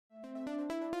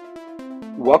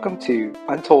Welcome to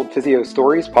Untold Physio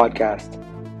Stories podcast,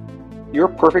 your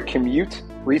perfect commute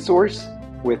resource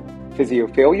with physio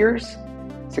failures,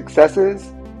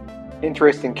 successes,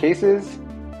 interesting cases,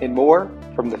 and more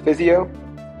from the physio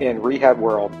and rehab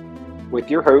world with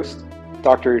your hosts,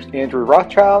 Drs. Andrew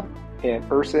Rothschild and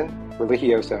Urson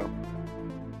Religioso.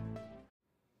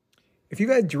 If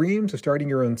you've had dreams of starting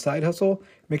your own side hustle,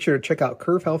 make sure to check out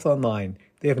Curve Health Online.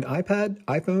 They have an iPad,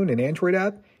 iPhone, and Android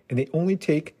app, and they only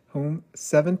take home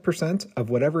 7% of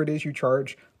whatever it is you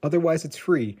charge. Otherwise, it's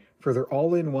free for their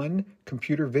all-in-one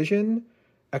computer vision,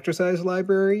 exercise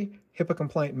library,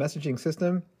 HIPAA-compliant messaging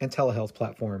system, and telehealth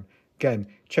platform. Again,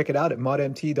 check it out at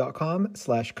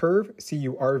modmt.com/curve,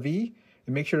 C-U-R-V,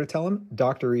 and make sure to tell them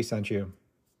Dr. E sent you.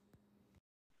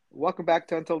 Welcome back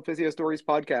to Untold Physio Stories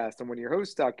podcast. I'm one of your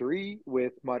hosts, Dr. E,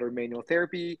 with Modern Manual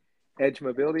Therapy, Edge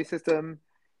Mobility System,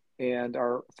 and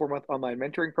our 4-month online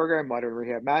mentoring program, Modern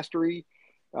Rehab Mastery.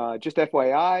 Just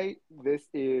FYI, this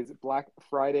is Black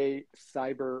Friday,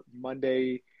 Cyber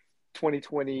Monday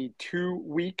 2022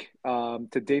 week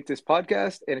to date this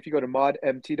podcast. And if you go to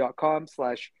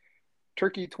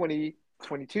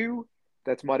modmt.com/turkey2022,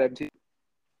 that's modmt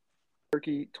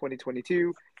turkey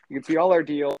 2022. You can see all our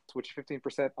deals, which is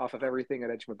 15% off of everything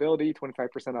at Edge Mobility,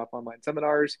 25% off online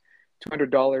seminars,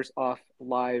 $200 off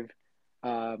live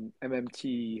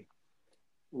MMT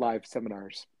live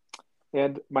seminars.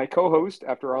 And my co-host,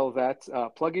 after all of that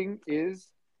plugging,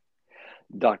 is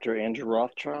Dr. Andrew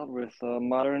Rothschild with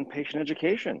Modern Patient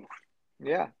Education.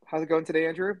 Yeah. How's it going today,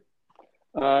 Andrew?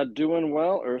 Doing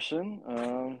well, Urson.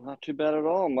 Not too bad at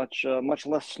all. Much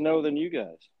less snow than you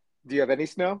guys. Do you have any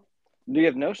snow? Do you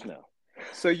have no snow?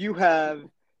 So you have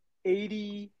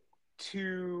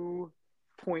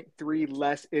 82.3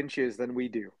 less inches than we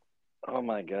do. Oh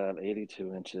my God,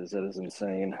 82 inches. That is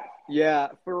insane. Yeah.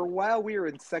 For a while, we were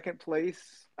in second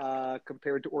place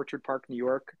compared to Orchard Park, New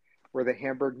York, or the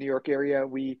Hamburg, New York area.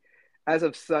 As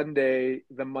of Sunday,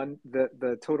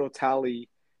 the total tally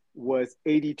was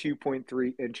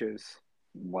 82.3 inches.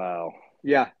 Wow.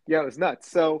 Yeah, it was nuts.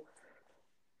 So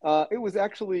it was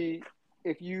actually,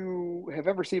 if you have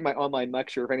ever seen my online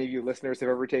lecture, if any of you listeners have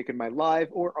ever taken my live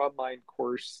or online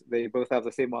course, they both have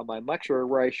the same online lecture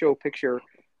where I show a picture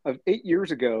of 8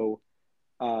 years ago,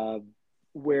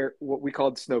 where what we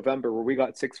called Snowvember, where we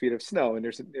got 6 feet of snow, and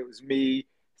it was me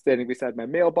standing beside my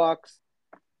mailbox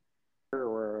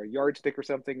or a yardstick or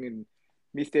something, and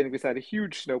me standing beside a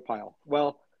huge snow pile.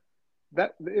 Well,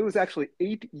 it was actually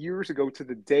 8 years ago to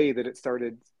the day that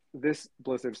this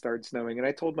blizzard started snowing, and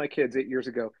I told my kids 8 years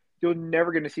ago, you're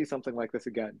never going to see something like this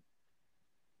again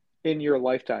in your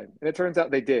lifetime. And it turns out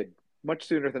they did, much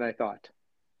sooner than I thought.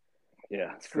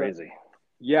 Yeah, it's crazy.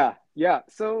 Yeah.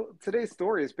 So today's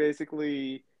story is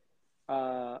basically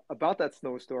about that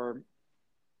snowstorm.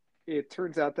 It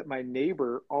turns out that my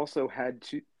neighbor also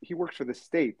he works for the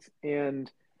state,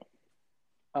 and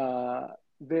the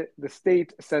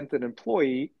state sent an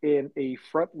employee in a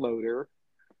front loader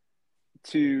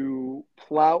to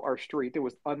plow our street. It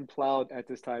was unplowed at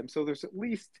this time, so there's at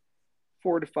least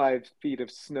 4 to 5 feet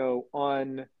of snow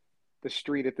on the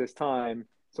street at this time,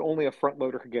 so only a front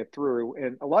loader could get through.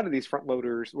 And a lot of these front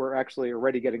loaders were actually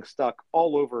already getting stuck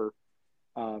all over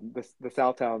the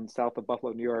south town, south of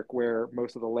Buffalo, New York, where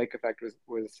most of the lake effect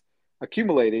was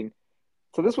accumulating.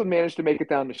 So this one managed to make it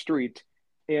down the street,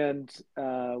 and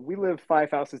we live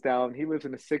 5 houses down. He lives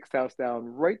in the 6th house down,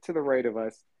 right to the right of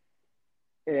us.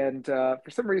 And for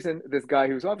some reason, this guy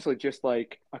who's obviously just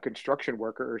like a construction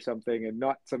worker or something, and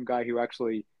not some guy who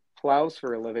actually plows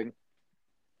for a living,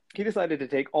 he decided to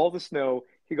take all the snow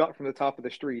he got from the top of the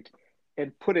street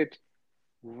and put it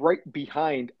right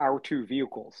behind our 2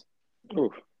 vehicles.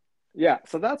 Ooh. Yeah,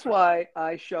 so that's why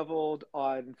I shoveled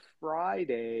on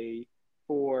Friday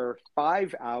for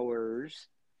 5 hours,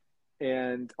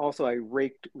 and also I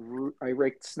raked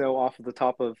snow off of the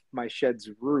top of my shed's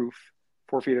roof,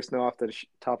 4 feet of snow off the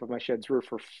top of my shed's roof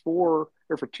for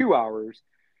 2 hours,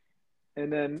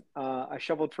 and then I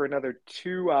shoveled for another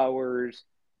 2 hours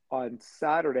on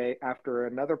Saturday after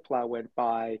another plow went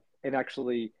by and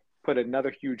actually put another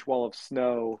huge wall of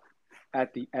snow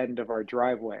at the end of our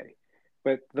driveway.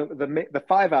 But the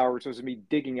 5 hours was me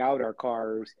digging out our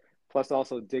cars, plus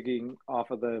also digging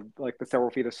off of the several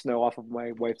feet of snow off of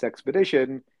my wife's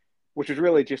Expedition, which was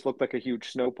really just looked like a huge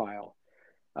snow pile.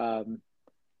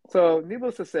 So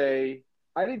needless to say,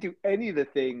 I didn't do any of the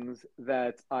things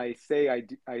that I say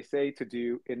to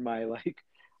do in my,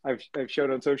 I've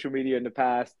shown on social media in the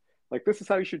past. Like, this is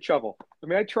how you should shovel. I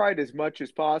mean, I tried as much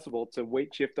as possible to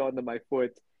weight shift onto my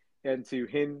foot and to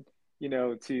then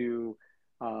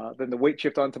the weight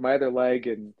shift onto my other leg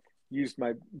and use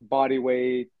my body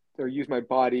weight or use my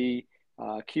body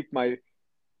keep my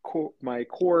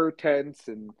core tense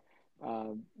and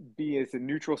be as a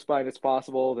neutral spine as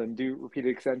possible, then do repeated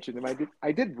extension. And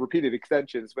I did repeated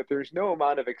extensions, but there's no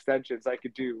amount of extensions I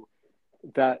could do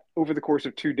that over the course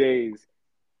of 2 days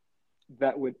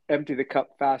that would empty the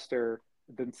cup faster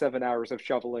than 7 hours of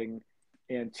shoveling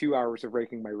and 2 hours of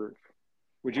raking my roof.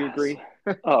 Would you Yes. agree?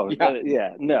 Oh, Yeah,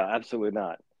 yeah. No, absolutely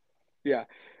not. yeah.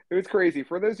 It was crazy.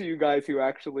 For those of you guys who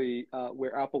actually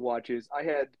wear Apple Watches, I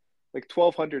had like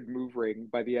 1,200 move ring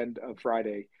by the end of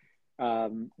Friday,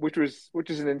 which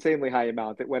is an insanely high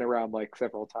amount that went around like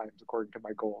several times according to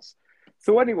my goals.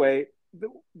 So anyway,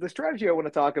 the strategy I want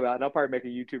to talk about, and I'll probably make a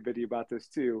YouTube video about this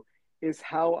too, is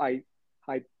how I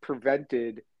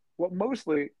prevented what most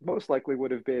likely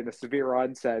would have been a severe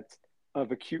onset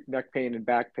of acute neck pain and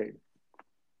back pain.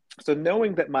 So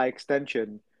knowing that my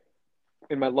extension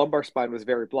in my lumbar spine was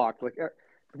very blocked, like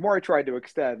the more I tried to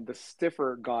extend, the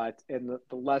stiffer it got and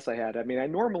the less I had. I mean, I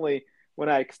normally when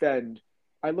I extend,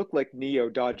 I look like Neo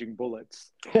dodging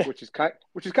bullets, which is kind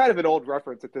of an old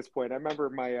reference at this point. I remember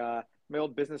my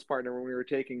old business partner when we were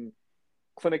taking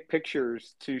clinic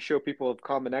pictures to show people of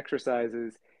common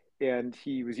exercises, and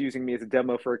he was using me as a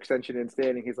demo for extension and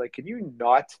standing. He's like, "Can you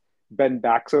not bend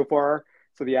back so far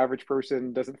so the average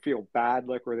person doesn't feel bad,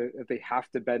 like where they have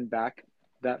to bend back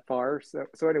that far?"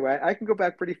 So anyway, I can go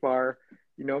back pretty far.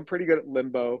 I'm pretty good at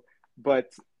limbo,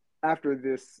 but after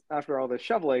all this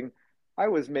shoveling, I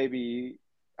was maybe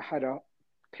had a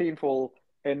painful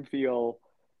end feel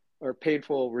or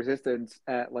painful resistance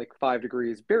at like 5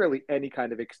 degrees, barely any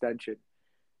kind of extension.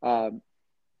 Um,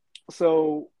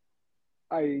 so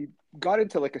I got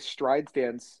into like a stride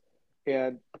stance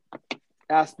and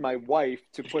asked my wife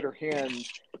to put her hand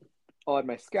on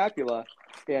my scapula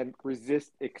and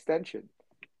resist extension.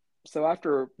 So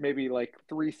after maybe like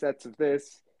 3 sets of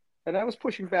this, and I was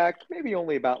pushing back maybe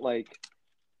only about like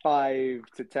 5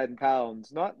 to 10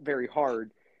 pounds, not very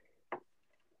hard.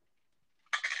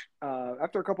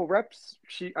 After a couple reps,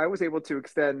 I was able to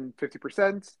extend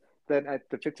 50%. Then at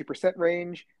the 50%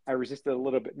 range, I resisted a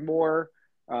little bit more.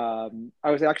 I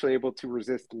was actually able to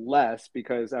resist less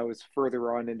because I was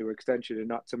further on into extension and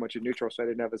not so much in neutral, so I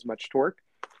didn't have as much torque.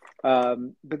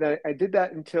 But then I did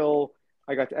that until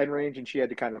I got to end range, and she had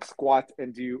to kind of squat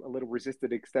and do a little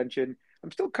resisted extension.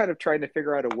 I'm still kind of trying to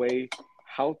figure out a way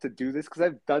how to do this because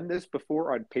I've done this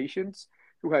before on patients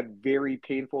who had very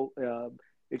painful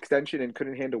extension and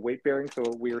couldn't handle weight bearing. So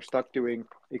we were stuck doing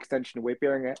extension and weight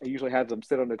bearing. I usually have them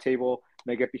sit on the table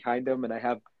and I get behind them and I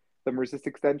have them resist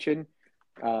extension.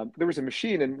 There was a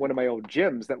machine in one of my old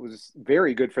gyms that was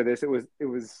very good for this. It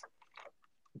was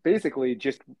basically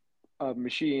just a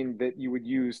machine that you would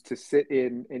use to sit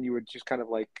in, and you would just kind of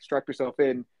like strap yourself in,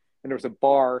 and there was a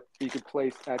bar that you could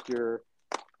place at your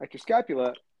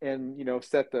scapula, and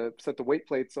set the weight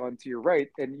plates onto your right,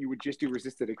 and you would just do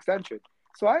resisted extension.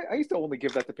 So I used to only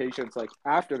give that to patients like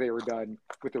after they were done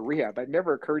with the rehab. It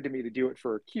never occurred to me to do it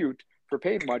for acute for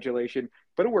pain modulation,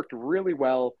 but it worked really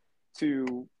well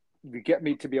to get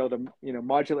me to be able to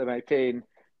modulate my pain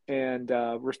and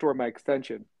restore my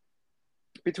extension.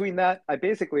 Between that, I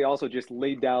basically also just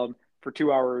laid down for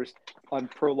 2 hours on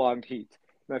prolonged heat.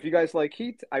 Now, if you guys like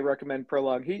heat, I recommend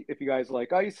prolonged heat. If you guys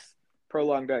like ice,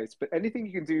 prolonged ice. But anything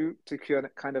you can do to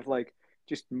kind of like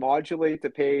just modulate the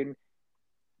pain,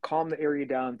 calm the area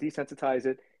down, desensitize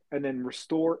it, and then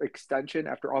restore extension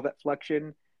after all that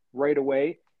flexion right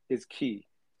away is key.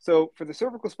 So for the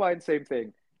cervical spine, same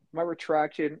thing. My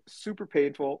retraction, super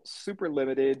painful, super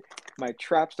limited. My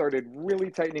trap started really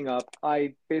tightening up.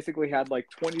 I basically had like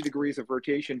 20 degrees of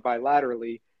rotation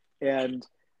bilaterally. And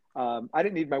I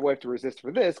didn't need my wife to resist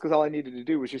for this because all I needed to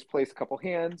do was just place a couple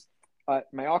hands,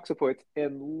 my occiput,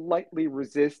 and lightly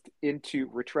resist into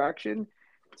retraction.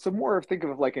 So more of think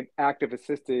of like an active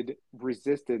assisted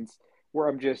resistance where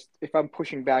if I'm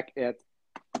pushing back at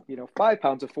 5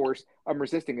 pounds of force, I'm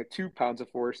resisting at 2 pounds of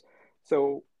force.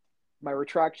 So my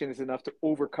retraction is enough to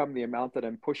overcome the amount that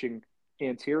I'm pushing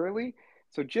anteriorly.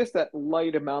 So just that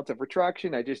light amount of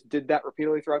retraction, I just did that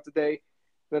repeatedly throughout the day.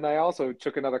 Then I also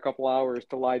took another couple hours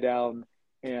to lie down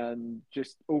and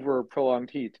just over prolonged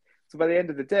heat. So by the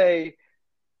end of the day,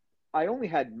 I only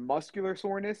had muscular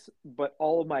soreness, but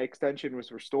all of my extension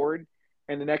was restored.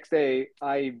 And the next day,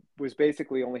 I was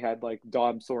basically only had like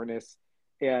DOM soreness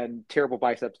and terrible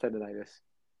biceps tendonitis.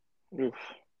 Oof.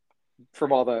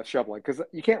 From all the shoveling because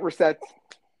you can't reset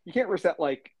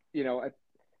like a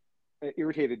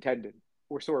irritated tendon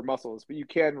or sore muscles, but you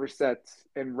can reset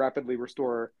and rapidly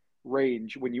restore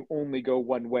range when you only go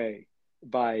one way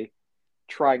by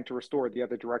trying to restore the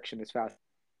other direction as fast.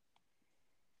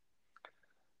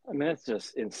 I mean, that's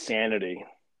just insanity.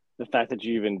 the fact that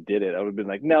you even did it, I would have been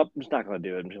like, nope, I'm just not going to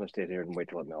do it. I'm just going to stay here and wait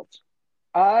till it melts.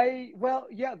 Well,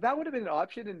 yeah, that would have been an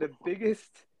option. And the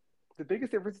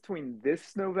biggest difference between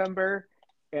this November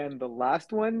and the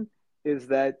last one is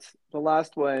that the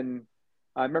last one,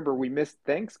 I remember we missed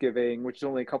Thanksgiving, which is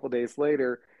only a couple days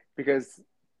later, because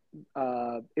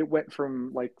it went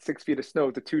from like 6 feet of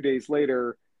snow to 2 days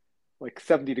later, like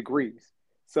 70 degrees.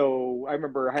 So I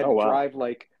remember Oh wow. I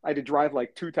had to drive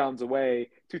like two towns away,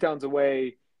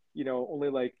 only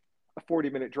like a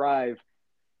 40-minute drive.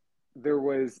 There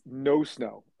was no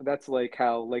snow. That's like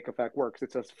how lake effect works.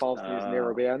 It just falls through these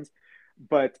narrow Oh. bands.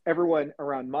 But everyone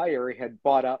around my area had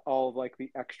bought out all of like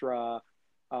the extra,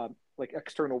 like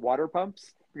external water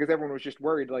pumps, because everyone was just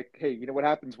worried, like, hey, you know what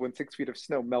happens when 6 feet of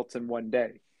snow melts in one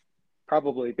day?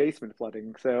 Probably basement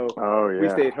flooding. So Oh we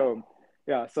yeah. stayed home.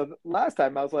 Yeah. So last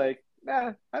time I was like,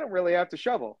 nah, I don't really have to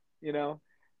shovel.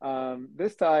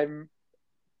 This time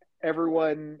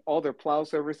everyone, all their plow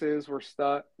services were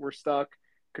stuck.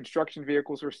 Construction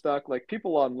vehicles were stuck. Like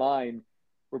people online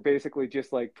were basically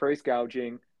just like price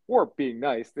gouging or being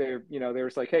nice. They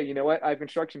were like, hey, you know what? I have a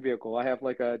construction vehicle. I have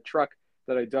like a truck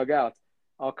that I dug out.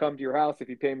 I'll come to your house if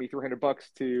you pay me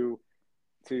 $300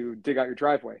 to dig out your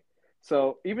driveway.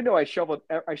 So even though I shoveled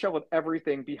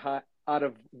everything behind out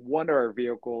of one of our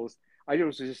vehicles, I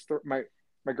was just my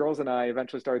girls and I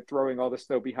eventually started throwing all the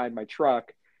snow behind my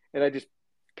truck, and I just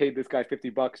paid this guy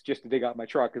 $50 just to dig out my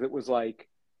truck because it was like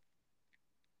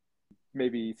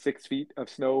maybe 6 feet of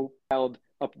snow piled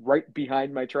up right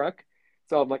behind my truck.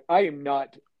 So I'm like, I am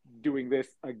not doing this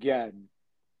again.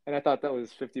 And I thought that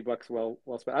was $50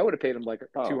 well spent. I would have paid him like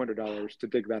Oh, $200 to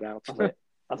dig that out. I say,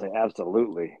 I say,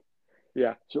 absolutely.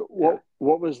 Yeah, So yeah.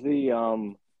 what was the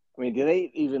I mean, do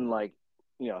they even like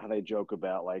how they joke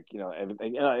about like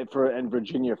for in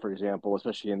Virginia, for example,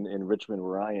 especially in Richmond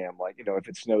where I am, like if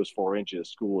it snows 4 inches,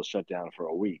 school is shut down for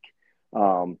a week.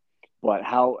 Um, but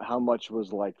how much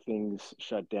was like things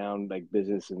shut down like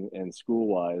business and school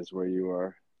wise where you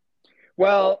are?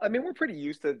 Well, I mean, we're pretty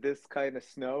used to this kind of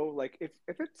snow. Like, if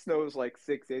it snows like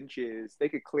 6 inches, they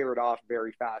could clear it off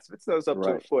very fast. If it snows up to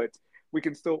a Right. foot,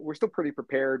 we're still pretty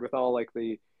prepared with all like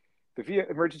the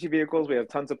emergency vehicles. We have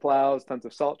tons of plows, tons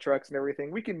of salt trucks, and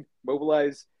everything. We can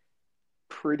mobilize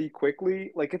pretty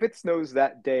quickly. Like, if it snows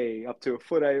that day up to a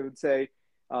foot, I would say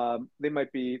there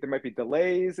might be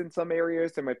delays in some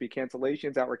areas. There might be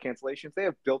cancellations, outright cancellations. They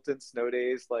have built-in snow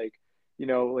days, like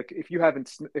if you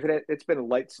haven't if it's been a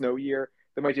light snow year,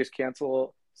 they might just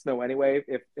cancel snow anyway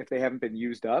if they haven't been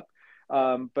used up.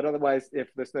 But otherwise,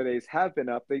 if the snow days have been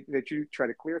up, they do try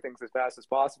to clear things as fast as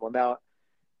possible. Now,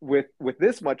 with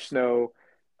this much snow,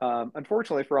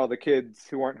 unfortunately for all the kids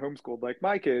who aren't homeschooled like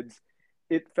my kids,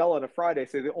 it fell on a Friday,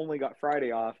 so they only got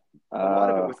Friday off. Uh,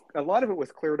 A lot of it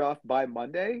was cleared off by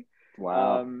Monday.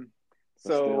 wow. Um,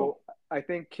 But so still, I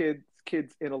think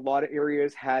kids in a lot of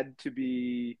areas had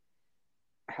to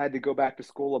go back to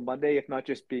school on Monday, if not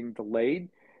just being delayed.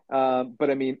 But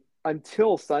I mean,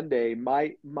 until Sunday,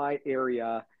 my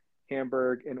area,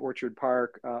 Hamburg and Orchard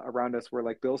Park, around us, where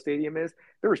like Bill Stadium is,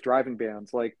 there was driving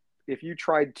bans. Like if you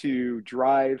tried to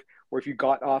drive or if you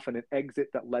got off on an exit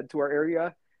that led to our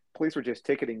area, police were just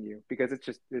ticketing you because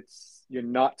it's you're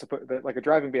not supposed, like, a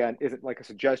driving ban isn't like a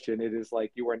suggestion. It is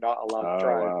like you are not allowed to oh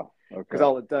drive, wow. because Okay.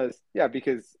 all it does, yeah,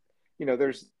 because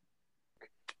there's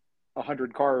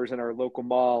 100 cars in our local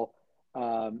mall.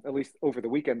 At least over the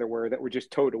weekend there were that were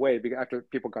just towed away after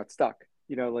people got stuck.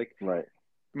 Like Right.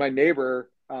 my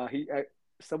neighbor,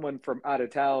 someone from out of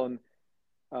town,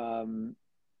 um,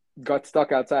 got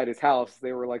stuck outside his house.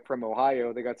 They were like from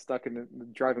Ohio. They got stuck in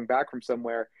driving back from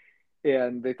somewhere,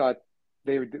 and they thought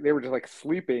they were just like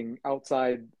sleeping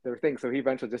outside their thing. So he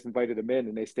eventually just invited them in,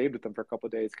 and they stayed with them for a couple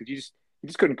of days because you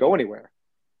just couldn't go anywhere.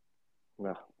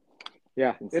 No.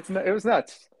 Yeah, It's it was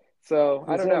nuts. So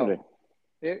I don't know. insanity.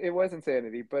 It was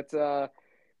insanity, but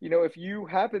if you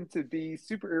happen to be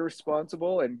super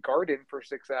irresponsible and garden for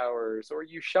 6 hours, or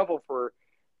you shovel for a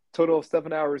total of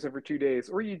 7 hours over 2 days,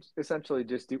 or you essentially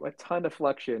just do a ton of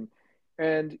flexion,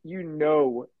 and you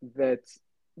know that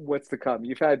what's to come.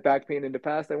 You've had back pain in the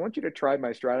past. I want you to try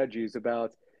my strategies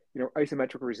about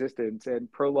isometric resistance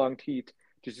and prolonged heat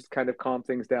to just kind of calm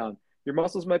things down. Your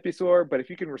muscles might be sore, but if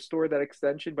you can restore that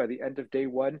extension by the end of day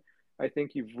one, I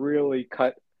think you've really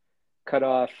cut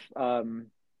off,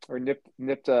 or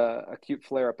nipped a acute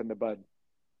flare up in the bud.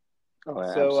 Oh,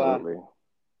 So absolutely.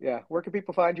 yeah, where can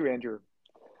people find you, Andrew?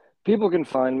 People can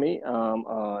find me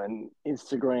on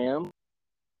Instagram,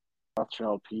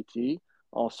 Rothschild PT,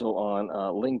 also on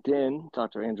LinkedIn,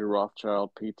 Dr. Andrew Rothschild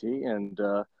PT, and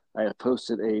I have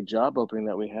posted a job opening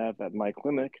that we have at my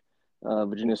clinic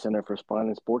Virginia Center for Spine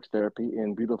and Sports Therapy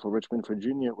in beautiful Richmond,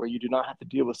 Virginia, where you do not have to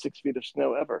deal with 6 feet of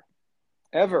snow ever.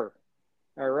 Ever.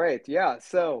 All right. Yeah.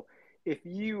 So if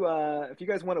you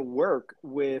guys want to work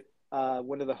with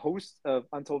one of the hosts of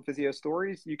Untold Physio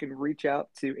Stories, you can reach out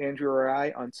to Andrew or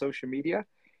I on social media.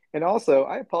 And also,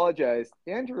 I apologize.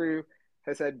 Andrew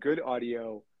has had good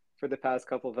audio for the past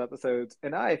couple of episodes,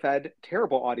 and I've had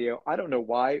terrible audio. I don't know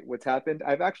why, what's happened.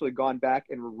 I've actually gone back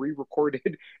and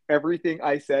re-recorded everything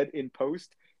I said in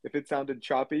post. If it sounded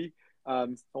choppy,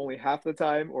 only half the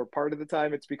time or part of the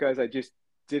time, it's because I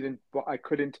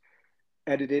couldn't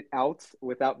edit it out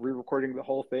without re-recording the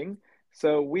whole thing.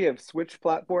 So we have switched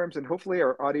platforms, and hopefully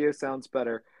our audio sounds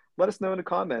better. Let us know in the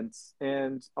comments.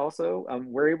 And also,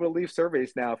 we're able to leave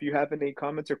surveys now. If you have any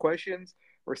comments or questions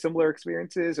or similar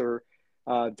experiences or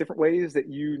different ways that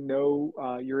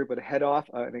you're able to head off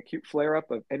an acute flare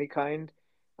up of any kind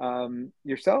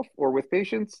yourself or with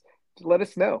patients, let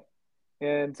us know.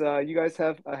 And you guys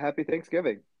have a happy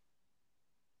Thanksgiving.